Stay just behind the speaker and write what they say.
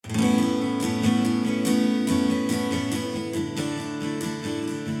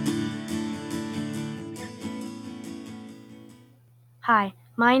Hi,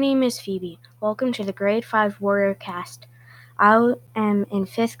 my name is Phoebe. Welcome to the Grade 5 Warrior Cast. I am in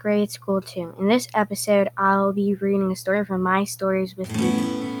 5th grade school too. In this episode, I'll be reading a story from My Stories with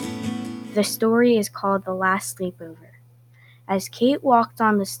Phoebe. The story is called The Last Sleepover. As Kate walked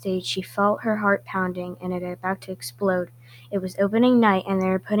on the stage, she felt her heart pounding and it about to explode. It was opening night and they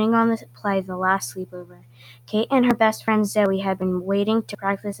were putting on the play The Last Sleepover. Kate and her best friend Zoe had been waiting to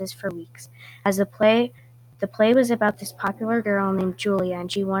practice this for weeks. As the play was about this popular girl named Julia,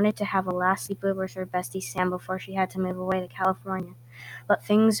 and she wanted to have a last sleepover with her bestie Sam before she had to move away to California. But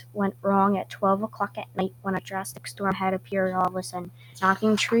things went wrong at 12 o'clock at night when a drastic storm had appeared all of a sudden,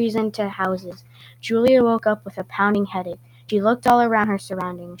 knocking trees into houses. Julia woke up with a pounding headache. She looked all around her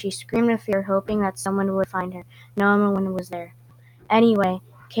surroundings. She screamed in fear, hoping that someone would find her. No one was there. Anyway,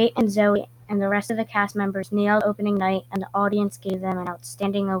 Kate and Zoe and the rest of the cast members nailed opening night, and the audience gave them an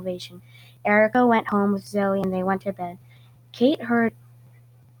outstanding ovation. Erica went home with Zoe and they went to bed. Kate heard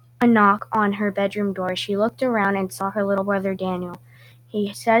a knock on her bedroom door. She looked around and saw her little brother Daniel.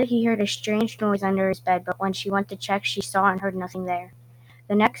 He said he heard a strange noise under his bed, but when she went to check, she saw and heard nothing there.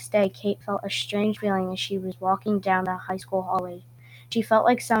 The next day, Kate felt a strange feeling as she was walking down the high school hallway. She felt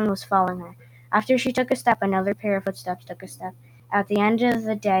like someone was following her. After she took a step, another pair of footsteps took a step. At the end of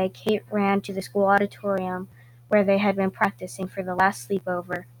the day, Kate ran to the school auditorium where they had been practicing for the last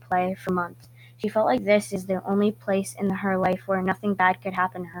sleepover play for months. She felt like this is the only place in her life where nothing bad could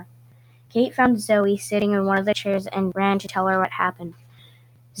happen to her. Kate found Zoe sitting in one of the chairs and ran to tell her what happened.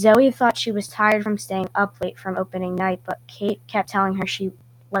 Zoe thought she was tired from staying up late from opening night, but Kate kept telling her she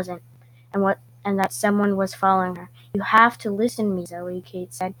wasn't, and that someone was following her. "You have to listen to me, Zoe,"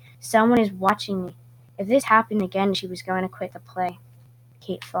 Kate said. "Someone is watching me." If this happened again, she was going to quit the play,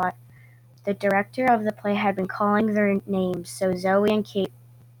 Kate thought. The director of the play had been calling their names, so Zoe and Kate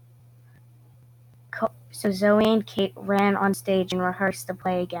ran on stage and rehearsed the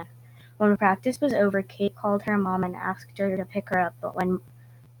play again. When practice was over, Kate called her mom and asked her to pick her up,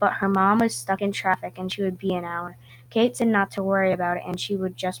 but her mom was stuck in traffic and she would be an hour. Kate said not to worry about it and she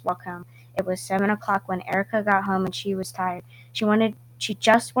would just walk home. It was 7 o'clock when Erica got home and she was tired. When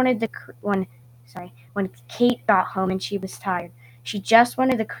Kate got home and she was tired, she just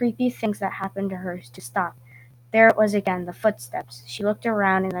wanted the creepy things that happened to her to stop. There it was again, the footsteps. She looked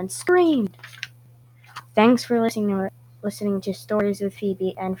around and then screamed. Thanks for listening to Stories with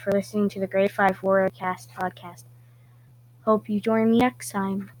Phoebe and for listening to the Grade 5 Warrior Cast podcast. Hope you join me next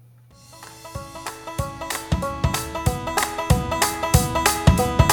time.